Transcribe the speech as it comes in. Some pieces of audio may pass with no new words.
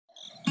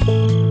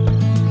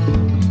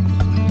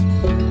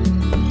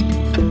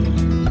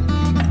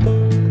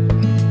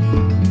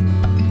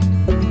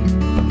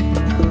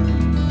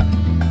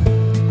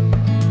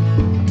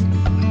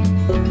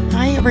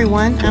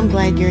everyone. I'm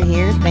glad you're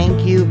here.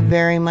 Thank you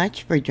very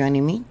much for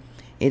joining me.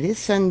 It is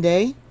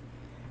Sunday,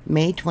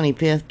 May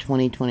 25th,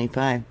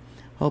 2025.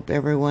 Hope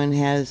everyone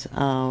has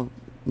a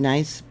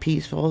nice,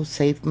 peaceful,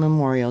 safe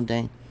Memorial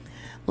Day.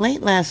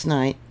 Late last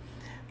night,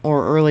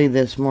 or early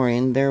this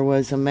morning, there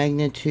was a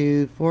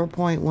magnitude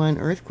 4.1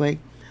 earthquake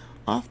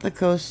off the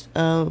coast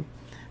of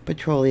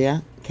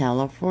Petrolia,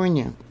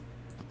 California.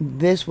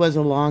 This was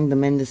along the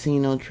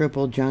Mendocino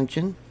Triple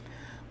Junction,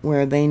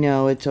 where they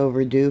know it's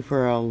overdue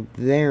for a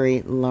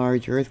very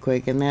large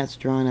earthquake, and that's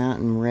drawn out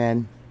in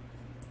red.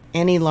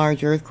 Any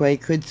large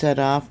earthquake could set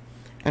off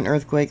an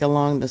earthquake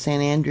along the San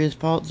Andreas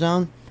Fault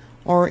Zone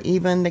or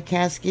even the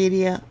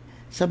Cascadia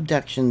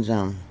Subduction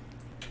Zone.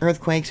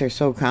 Earthquakes are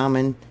so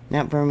common,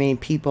 not very many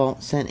people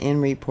sent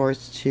in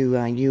reports to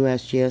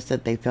USGS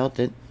that they felt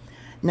it.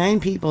 9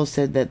 people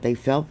said that they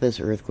felt this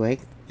earthquake,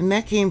 and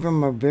that came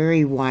from a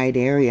very wide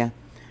area.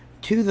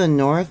 To the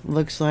north,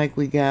 looks like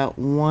we got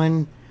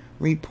one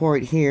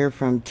report here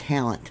from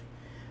Talent.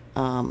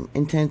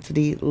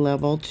 Intensity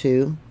level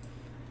 2.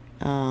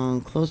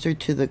 Closer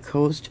to the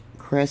coast,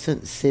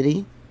 Crescent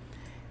City.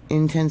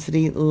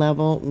 Intensity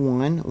level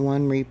 1,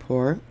 one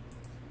report.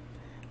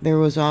 There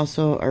was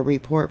also a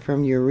report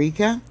from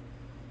Eureka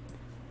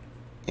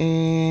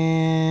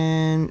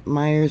and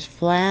Myers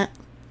Flat.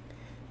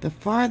 The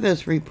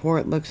farthest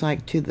report looks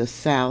like to the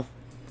south,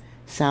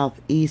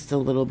 southeast a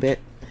little bit.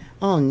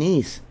 Oh,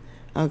 Nice.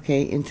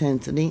 Okay,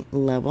 intensity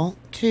level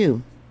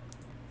 2.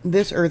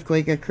 This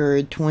earthquake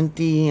occurred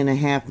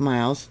 20.5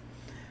 miles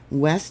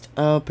west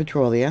of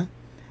Petrolia.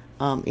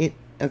 It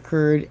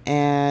occurred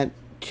at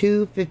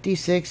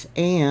 2:56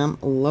 a.m.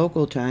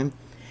 local time,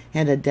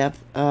 had a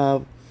depth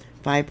of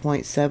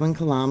 5.7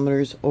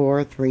 kilometers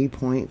or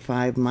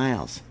 3.5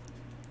 miles.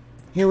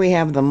 Here we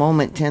have the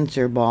moment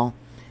tensor ball.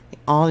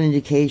 All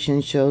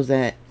indications shows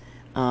that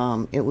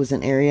it was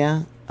an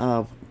area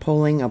of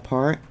pulling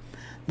apart.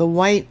 The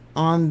white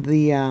on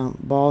the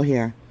ball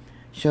here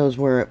shows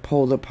where it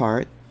pulled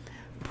apart.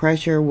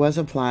 Pressure was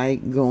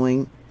applied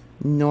going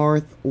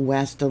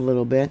northwest a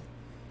little bit.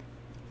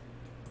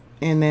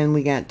 And then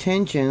we got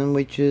tension,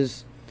 which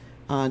is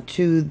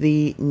to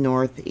the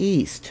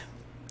northeast.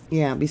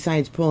 Yeah,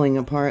 besides pulling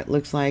apart,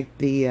 looks like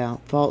the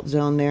fault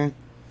zone there,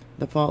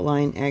 the fault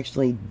line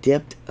actually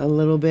dipped a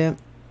little bit.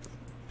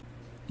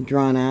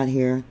 Drawn out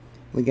here,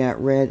 we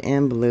got red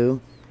and blue.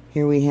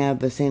 Here we have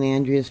the San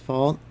Andreas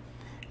Fault.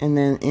 And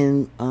then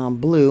in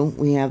blue,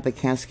 we have the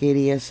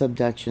Cascadia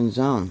Subduction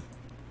Zone.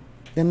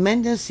 The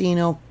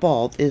Mendocino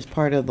Fault is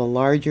part of the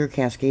larger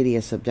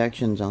Cascadia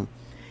Subduction Zone.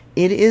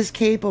 It is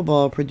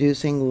capable of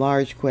producing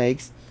large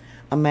quakes,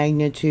 a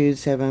magnitude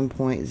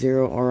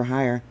 7.0 or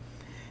higher,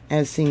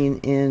 as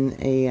seen in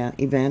an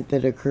event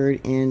that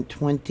occurred in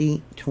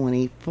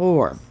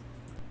 2024.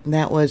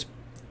 That was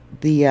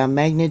the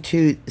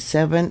magnitude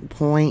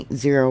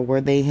 7.0, where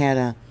they had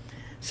a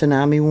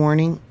tsunami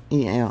warning,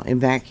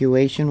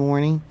 evacuation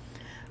warning,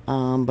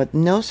 but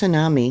no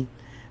tsunami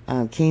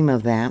came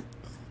of that.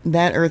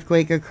 That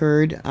earthquake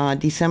occurred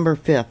December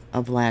 5th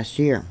of last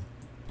year.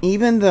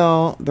 Even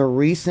though the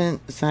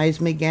recent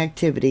seismic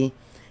activity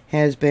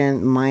has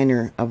been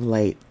minor of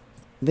late,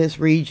 this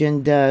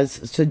region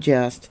does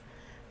suggest,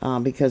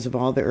 because of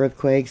all the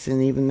earthquakes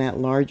and even that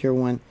larger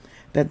one,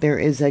 that there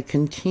is a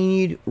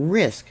continued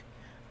risk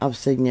of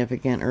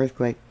significant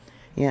earthquake.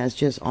 Yeah, it's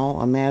just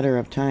all a matter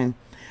of time.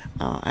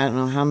 I don't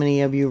know how many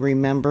of you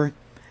remember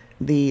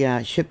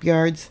the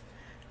shipyards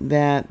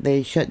that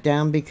they shut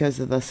down because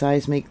of the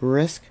seismic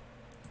risk.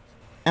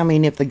 I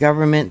mean, if the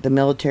government, the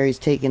military is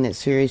taking it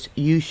serious,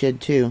 you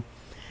should too.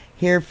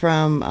 Here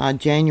from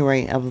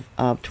January of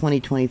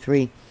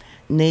 2023,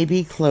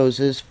 Navy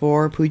closes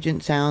 4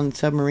 Puget Sound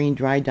submarine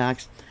dry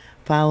docks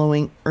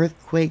following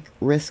earthquake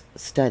risk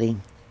study.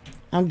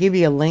 I'll give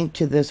you a link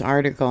to this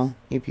article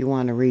if you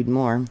want to read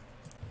more.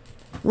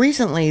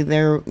 Recently,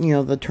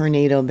 the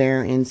tornado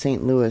there in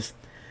St. Louis,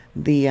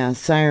 the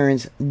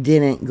sirens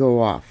didn't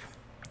go off.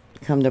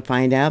 Come to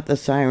find out, the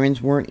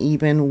sirens weren't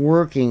even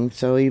working,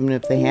 so even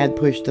if they had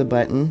pushed the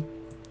button,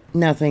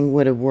 nothing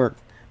would have worked.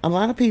 A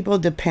lot of people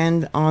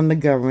depend on the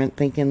government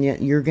thinking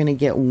that you're going to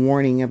get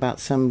warning about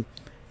some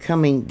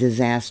coming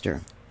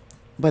disaster.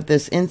 But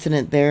this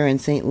incident there in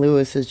St.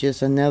 Louis is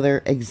just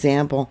another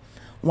example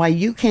why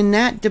you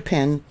cannot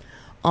depend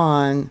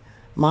on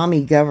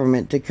mommy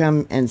government to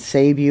come and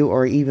save you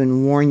or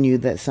even warn you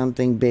that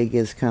something big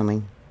is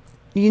coming.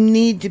 You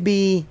need to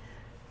be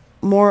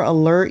more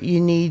alert. You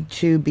need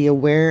to be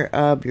aware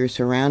of your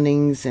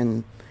surroundings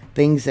and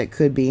things that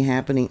could be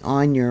happening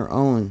on your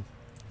own,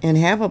 and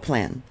have a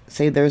plan.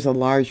 Say there's a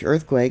large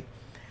earthquake,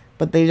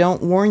 but they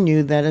don't warn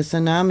you that a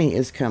tsunami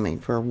is coming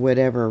for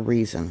whatever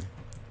reason.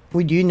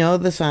 Would you know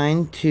the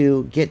sign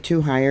to get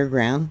to higher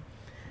ground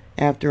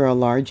after a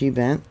large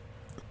event?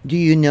 Do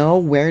you know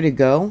where to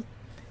go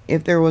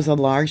if there was a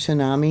large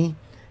tsunami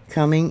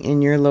coming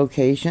in your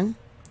location?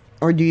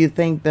 Or do you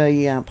think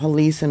the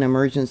police and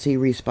emergency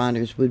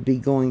responders would be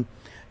going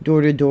door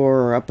to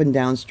door or up and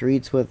down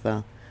streets with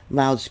a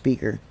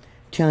loudspeaker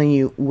telling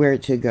you where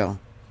to go?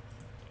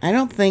 I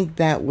don't think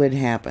that would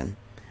happen.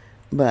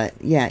 But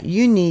yeah,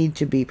 you need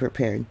to be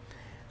prepared.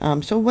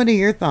 So what are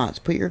your thoughts?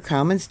 Put your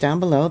comments down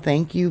below.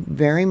 Thank you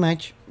very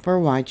much for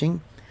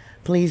watching.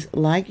 Please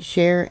like,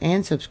 share,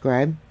 and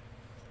subscribe.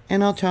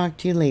 And I'll talk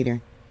to you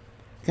later.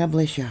 God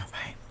bless you.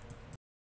 Bye.